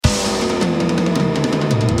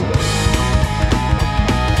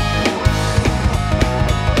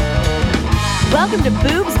Welcome to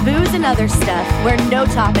Boobs, Booze, and Other Stuff, where no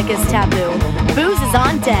topic is taboo. Booze is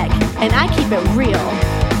on deck, and I keep it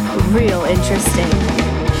real interesting.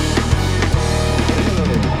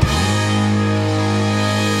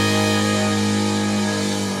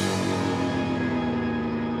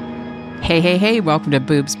 Hey, welcome to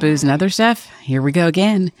Boobs, Booze, and Other Stuff. Here we go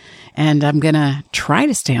again. And I'm going to try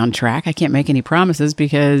to stay on track. I can't make any promises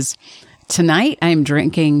because tonight I'm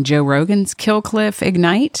drinking Joe Rogan's Kill Cliff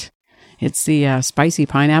Ignite. It's the spicy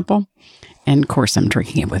pineapple. And of course, I'm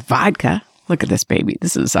drinking it with vodka. Look at this baby.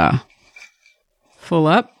 This is full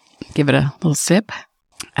up. Give it a little sip.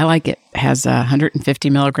 I like it. It has 150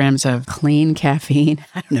 milligrams of clean caffeine.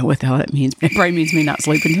 I don't know what the hell that means. It probably means me not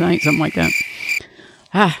sleeping tonight, something like that.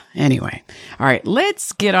 Anyway. All right,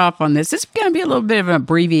 let's get off on this. It's going to be a little bit of an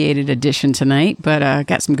abbreviated edition tonight, but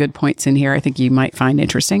got some good points in here I think you might find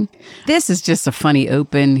interesting. This is just a funny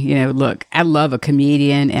open. Look, I love a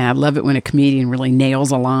comedian, and I love it when a comedian really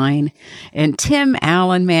nails a line. And Tim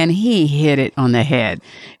Allen, man, he hit it on the head.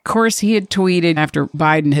 Of course, he had tweeted after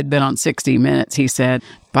Biden had been on 60 Minutes, he said,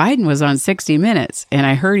 Biden was on 60 Minutes, and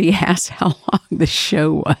I heard he asked how long the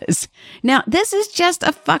show was. Now, this is just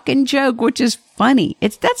a fucking joke, which is funny.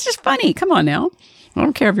 That's just funny. Come on now. I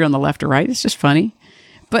don't care if you're on the left or right. It's just funny.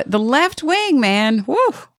 But the left wing, man,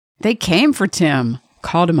 whoo, they came for Tim,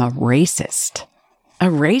 called him a racist. A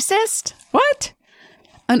racist? What?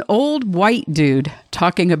 An old white dude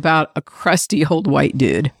talking about a crusty old white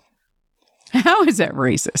dude. How is that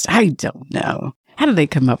racist? I don't know. How do they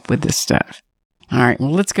come up with this stuff? All right,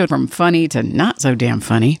 well, let's go from funny to not so damn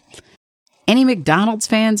funny. Any McDonald's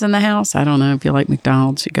fans in the house? I don't know if you like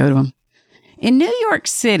McDonald's, you go to them. In New York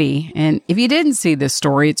City, and if you didn't see this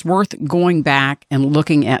story, it's worth going back and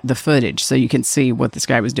looking at the footage so you can see what this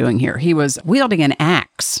guy was doing here. He was wielding an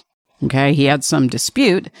axe, okay? He had some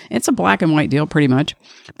dispute. It's a black and white deal pretty much,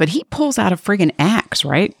 but he pulls out a friggin' axe,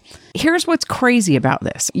 right? Here's what's crazy about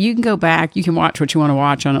this. You can go back, you can watch what you want to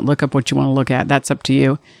watch on it, look up what you want to look at. That's up to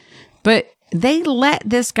you. But they let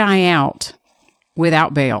this guy out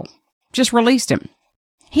without bail. Just released him.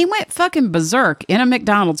 He went fucking berserk in a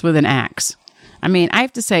McDonald's with an axe. I mean, I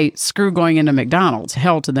have to say, screw going into McDonald's.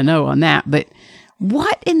 Hell to the no on that. But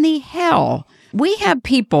what in the hell? We have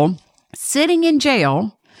people sitting in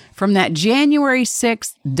jail from that January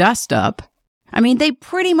 6th dust up. I mean, they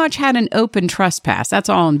pretty much had an open trespass. That's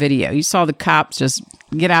all on video. You saw the cops just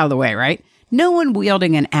get out of the way, right? No one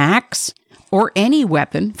wielding an axe or any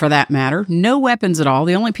weapon for that matter. No weapons at all.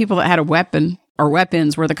 The only people that had a weapon or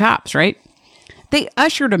weapons were the cops, right? They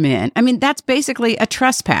ushered him in. I mean, that's basically a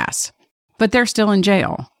trespass, but they're still in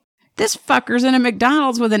jail. This fucker's in a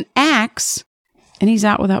McDonald's with an axe and he's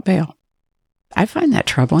out without bail. I find that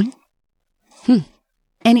troubling.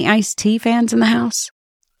 Any iced tea fans in the house?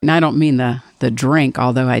 And I don't mean the drink,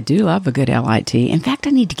 although I do love a good LIT. In fact, I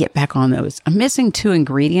need to get back on those. I'm missing 2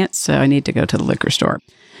 ingredients, so I need to go to the liquor store.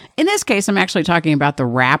 In this case, I'm actually talking about the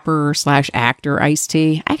rapper/actor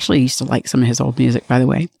Ice-T. I actually used to like some of his old music, by the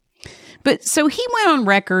way. But so he went on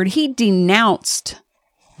record. He denounced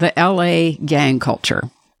the LA gang culture.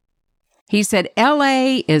 He said,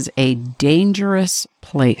 LA is a dangerous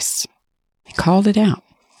place. He called it out.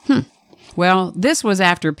 Well, this was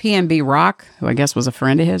after PNB Rock, who I guess was a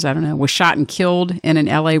friend of his, I don't know, was shot and killed in an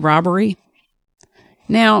LA robbery.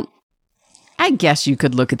 Now, I guess you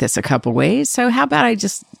could look at this a couple ways. So how about I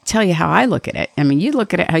just tell you how I look at it? I mean, you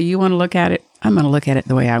look at it how you want to look at it. I'm going to look at it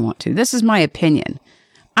the way I want to. This is my opinion.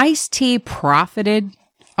 Ice-T profited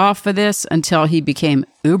off of this until he became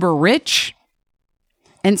uber rich.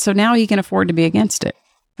 And so now he can afford to be against it.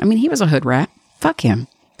 I mean, he was a hood rat. Fuck him.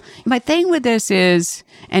 My thing with this is,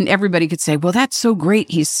 and everybody could say, well, that's so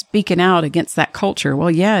great. He's speaking out against that culture.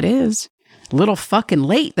 Well, yeah, it is. A little fucking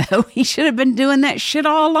late, though. He should have been doing that shit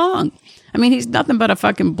all along. I mean, he's nothing but a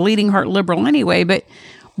fucking bleeding heart liberal anyway, but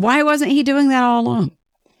why wasn't he doing that all along?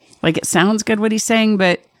 Like, it sounds good what he's saying,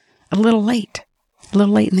 but a little late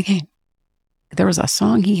in the game. There was a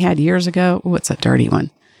song he had years ago. Oh, it's a dirty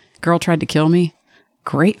one. Girl Tried to Kill Me.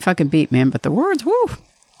 Great fucking beat, man. But the words, whoo,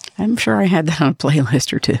 I'm sure I had that on a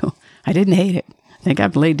playlist or two. I didn't hate it. I think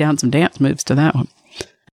I've laid down some dance moves to that one.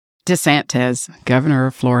 DeSantis, governor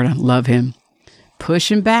of Florida, love him.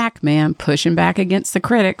 Pushing back, man, pushing back against the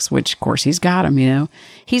critics, which, of course, he's got him, you know.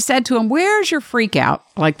 He said to him, where's your freak out?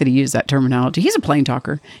 I like that he used that terminology. He's a plain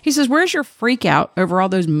talker. He says, where's your freak out over all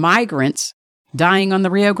those migrants dying on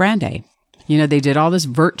the Rio Grande? You know, they did all this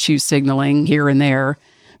virtue signaling here and there,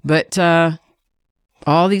 but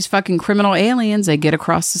all these fucking criminal aliens, they get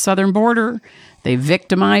across the southern border, they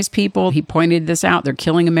victimize people. He pointed this out. They're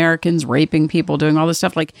killing Americans, raping people, doing all this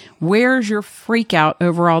stuff. Like, where's your freak out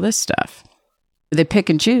over all this stuff? They pick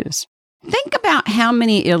and choose. Think about how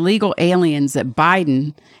many illegal aliens that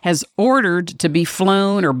Biden has ordered to be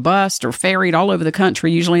flown or bused or ferried all over the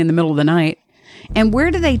country, usually in the middle of the night. And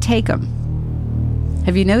where do they take them?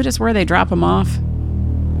 Have you noticed where they drop them off?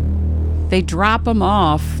 They drop them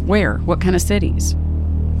off where? What kind of cities?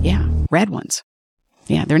 Yeah, red ones.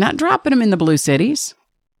 Yeah, they're not dropping them in the blue cities.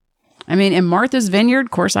 I mean, in Martha's Vineyard,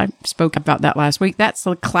 of course, I spoke about that last week. That's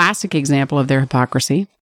the classic example of their hypocrisy.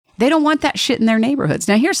 They don't want that shit in their neighborhoods.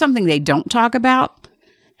 Now, here's something they don't talk about.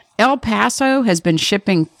 El Paso has been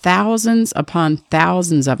shipping thousands upon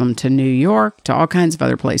thousands of them to New York, to all kinds of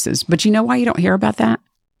other places. But you know why you don't hear about that?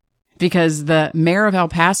 Because the mayor of El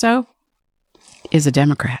Paso is a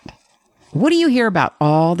Democrat. What do you hear about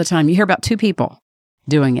all the time? You hear about two people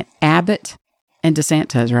doing it, Abbott and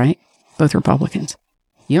DeSantis, right? Both Republicans.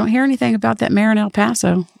 You don't hear anything about that mayor in El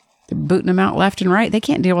Paso. They're booting them out left and right. They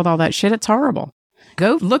can't deal with all that shit. It's horrible.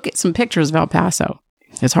 Go look at some pictures of El Paso.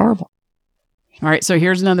 It's horrible. All right, so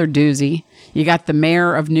here's another doozy. You got the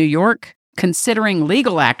mayor of New York considering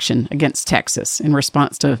legal action against Texas in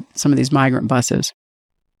response to some of these migrant buses.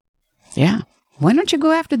 Yeah. Why don't you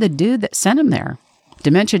go after the dude that sent him there?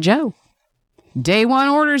 Dementia Joe. Day one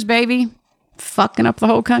orders, baby. Fucking up the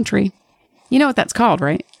whole country. You know what that's called,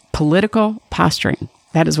 right? Political posturing.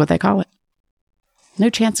 That is what they call it. No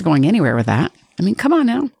chance of going anywhere with that. I mean, come on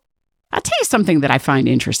now. I'll tell you something that I find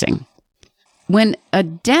interesting. When a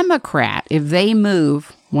Democrat, if they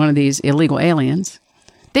move one of these illegal aliens,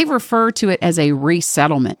 they refer to it as a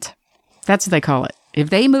resettlement. That's what they call it. If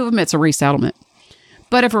they move them, it's a resettlement.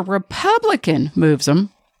 But if a Republican moves them,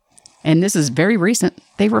 and this is very recent,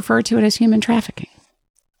 they refer to it as human trafficking.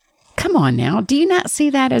 Come on now. Do you not see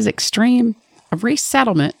that as extreme? A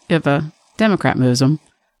resettlement if a Democrat moves them.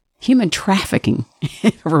 Human trafficking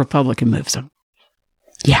if a Republican moves them.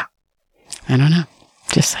 Yeah. I don't know.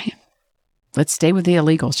 Just saying. Let's stay with the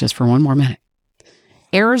illegals just for one more minute.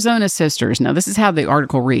 Arizona sisters. Now, this is how the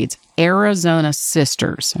article reads. Arizona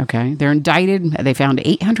sisters. Okay. They're indicted. They found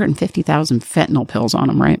 850,000 fentanyl pills on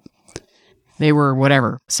them, right? They were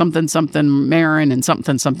whatever. Something Marin and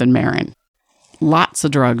something Marin. Lots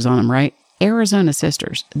of drugs on them, right? Arizona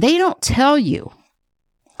sisters. They don't tell you.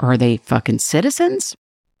 Are they fucking citizens?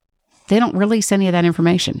 They don't release any of that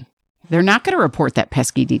information. They're not going to report that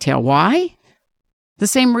pesky detail. Why? The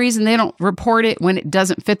same reason they don't report it when it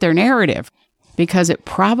doesn't fit their narrative. Because it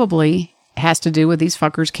probably has to do with these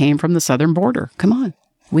fuckers came from the southern border. Come on.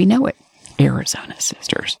 We know it. Arizona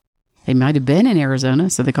sisters. They might have been in Arizona,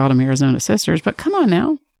 so they called them Arizona sisters. But come on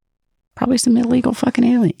now. Probably some illegal fucking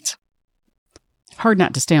aliens. Hard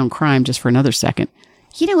not to stay on crime just for another second.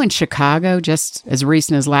 You know, in Chicago, just as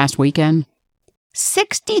recent as last weekend,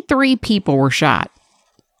 63 people were shot.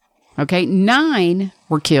 Okay, 9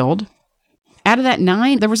 were killed. Out of that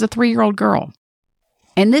 9, there was a 3-year-old girl.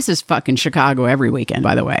 And this is fucking Chicago every weekend,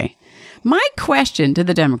 by the way. My question to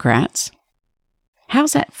the Democrats,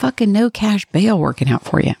 how's that fucking no cash bail working out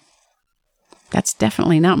for you? That's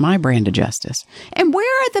definitely not my brand of justice. And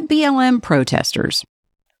where are the BLM protesters?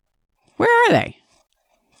 Where are they?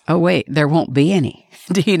 Oh, wait, there won't be any.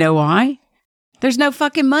 Do you know why? There's no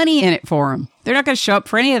fucking money in it for them. They're not going to show up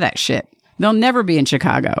for any of that shit. They'll never be in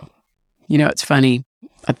Chicago. You know, it's funny.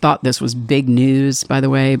 I thought this was big news, by the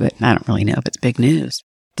way, but I don't really know if it's big news.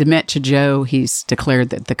 Dementia Joe, he's declared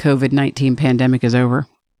that the COVID-19 pandemic is over.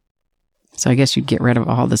 So I guess you'd get rid of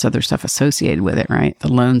all this other stuff associated with it, right?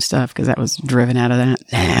 The loan stuff, because that was driven out of that.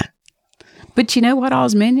 Nah. But you know what all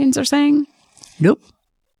his minions are saying? Nope.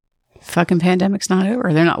 Fucking pandemic's not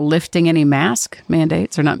over. They're not lifting any mask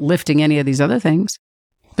mandates. They're not lifting any of these other things.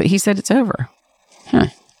 But he said it's over. Huh.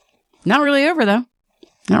 Not really over, though.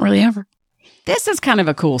 Not really over. This is kind of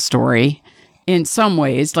a cool story in some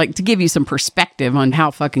ways, like to give you some perspective on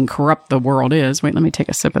how fucking corrupt the world is. Wait, let me take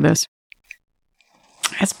a sip of this.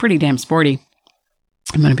 That's pretty damn sporty.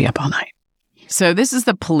 I'm going to be up all night. So this is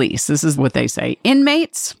the police. This is what they say.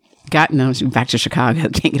 Inmates got, no, back to Chicago.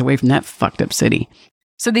 Can't get away from that fucked up city.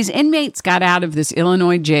 So these inmates got out of this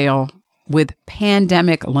Illinois jail with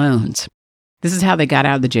pandemic loans. This is how they got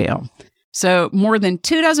out of the jail. So more than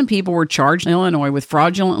 24 people were charged in Illinois with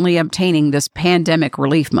fraudulently obtaining this pandemic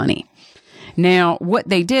relief money. Now, what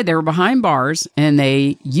they did, they were behind bars and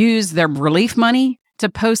they used their relief money to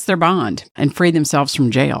post their bond and free themselves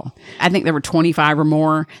from jail. I think there were 25 or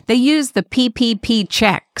more. They used the PPP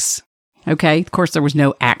checks. Okay. Of course, there was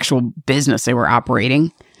no actual business they were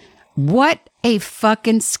operating. What a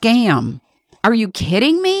fucking scam. Are you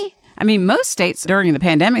kidding me? I mean, most states during the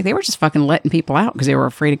pandemic, they were just fucking letting people out because they were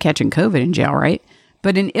afraid of catching COVID in jail, right?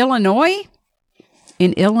 But in Illinois,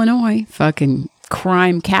 fucking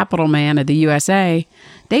crime capital man of the USA,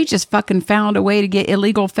 they just fucking found a way to get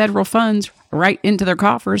illegal federal funds right into their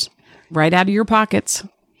coffers, right out of your pockets.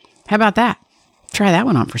 How about that? Try that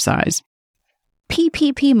one on for size.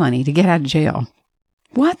 PPP money to get out of jail.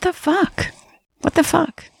 What the fuck? What the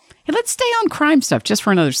fuck? Hey, let's stay on crime stuff just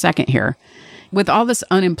for another second here. With all this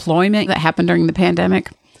unemployment that happened during the pandemic,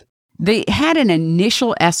 they had an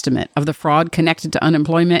initial estimate of the fraud connected to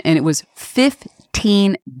unemployment, and it was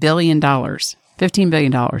 $15 billion. $15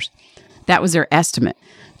 billion. That was their estimate.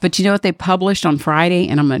 But you know what they published on Friday?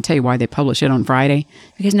 And I'm going to tell you why they publish it on Friday.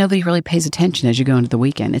 Because nobody really pays attention as you go into the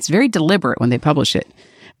weekend. It's very deliberate when they publish it.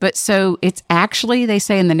 But so it's actually, they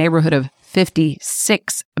say, in the neighborhood of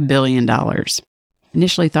 $56 billion.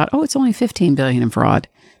 Initially thought, oh, it's only $15 billion in fraud.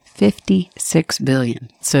 $56 billion.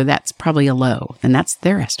 So that's probably a low. And that's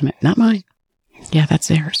their estimate, not mine. Yeah, that's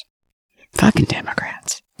theirs. Fucking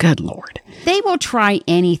Democrats. Good Lord. They will try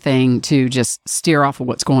anything to just steer off of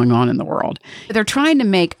what's going on in the world. They're trying to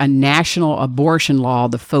make a national abortion law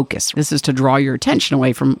the focus. This is to draw your attention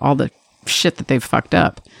away from all the shit that they've fucked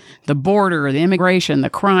up. The border, the immigration, the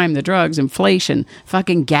crime, the drugs, inflation,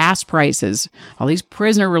 fucking gas prices, all these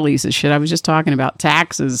prisoner releases, shit I was just talking about,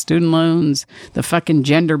 taxes, student loans, the fucking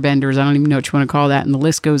gender benders, I don't even know what you want to call that, and the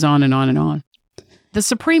list goes on and on and on. The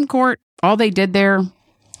Supreme Court, all they did there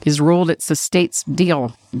is ruled it's the state's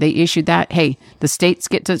deal. They issued that, hey, the states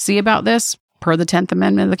get to see about this per the 10th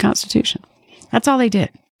Amendment of the Constitution. That's all they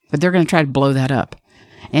did. But they're going to try to blow that up.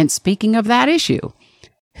 And speaking of that issue,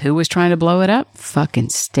 who was trying to blow it up? Fucking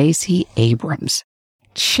Stacey Abrams.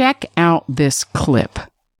 Check out this clip.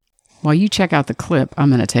 While you check out the clip, I'm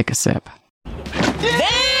going to take a sip.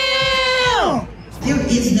 Damn! There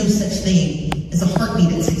is no such thing as a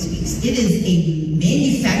heartbeat at 6 weeks. It is a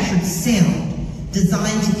manufactured sound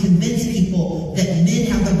designed to convince people that men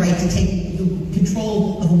have the right to take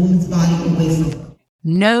control of a woman's body away from her.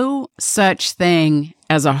 No such thing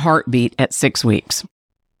as a heartbeat at 6 weeks.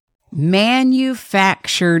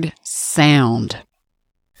 Manufactured sound.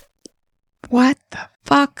 What the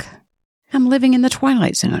fuck? I'm living in the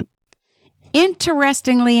Twilight Zone.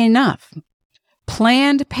 Interestingly enough,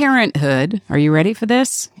 Planned Parenthood, are you ready for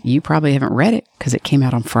this? You probably haven't read it because it came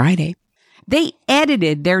out on Friday. They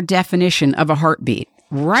edited their definition of a heartbeat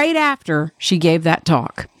right after she gave that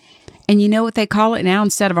talk. And you know what they call it now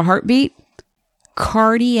instead of a heartbeat?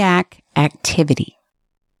 Cardiac activity.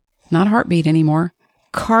 Not heartbeat anymore.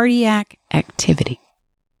 Cardiac activity.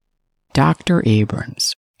 Dr.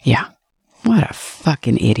 Abrams. Yeah. What a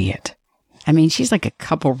fucking idiot. I mean, she's like a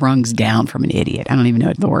couple rungs down from an idiot. I don't even know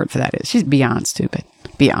what the word for that is. She's beyond stupid.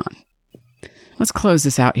 Beyond. Let's close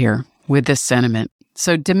this out here with this sentiment.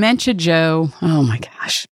 So Dementia Joe, oh my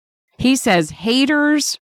gosh. He says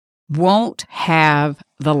haters won't have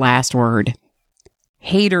the last word.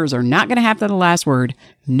 Haters are not going to have the last word.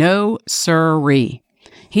 No sirree.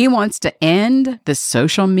 He wants to end the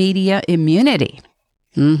social media immunity.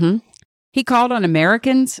 He called on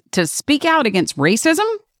Americans to speak out against racism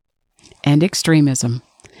and extremism.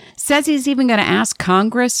 Says he's even going to ask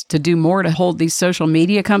Congress to do more to hold these social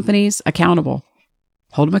media companies accountable.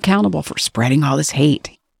 Hold them accountable for spreading all this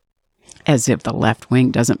hate. As if the left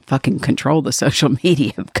wing doesn't fucking control the social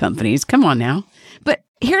media companies. Come on now. But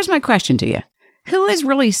here's my question to you. Who is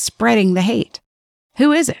really spreading the hate?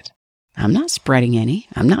 Who is it? I'm not spreading any.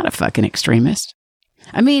 I'm not a fucking extremist.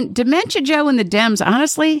 I mean, Dementia Joe and the Dems,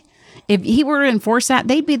 honestly, if he were to enforce that,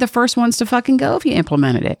 they'd be the first ones to fucking go if he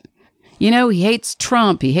implemented it. You know, he hates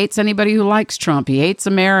Trump. He hates anybody who likes Trump. He hates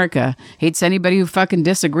America. Hates anybody who fucking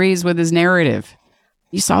disagrees with his narrative.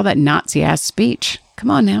 You saw that Nazi-ass speech.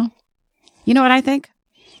 Come on now. You know what I think?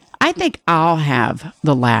 I think I'll have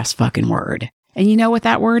the last fucking word. And you know what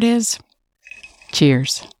that word is?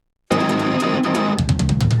 Cheers.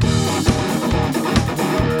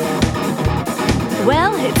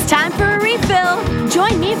 Well, it's time for a refill.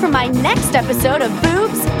 Join me for my next episode of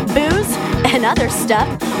Boobs, Booze, and Other Stuff,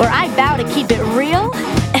 where I vow to keep it real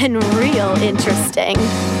and real interesting.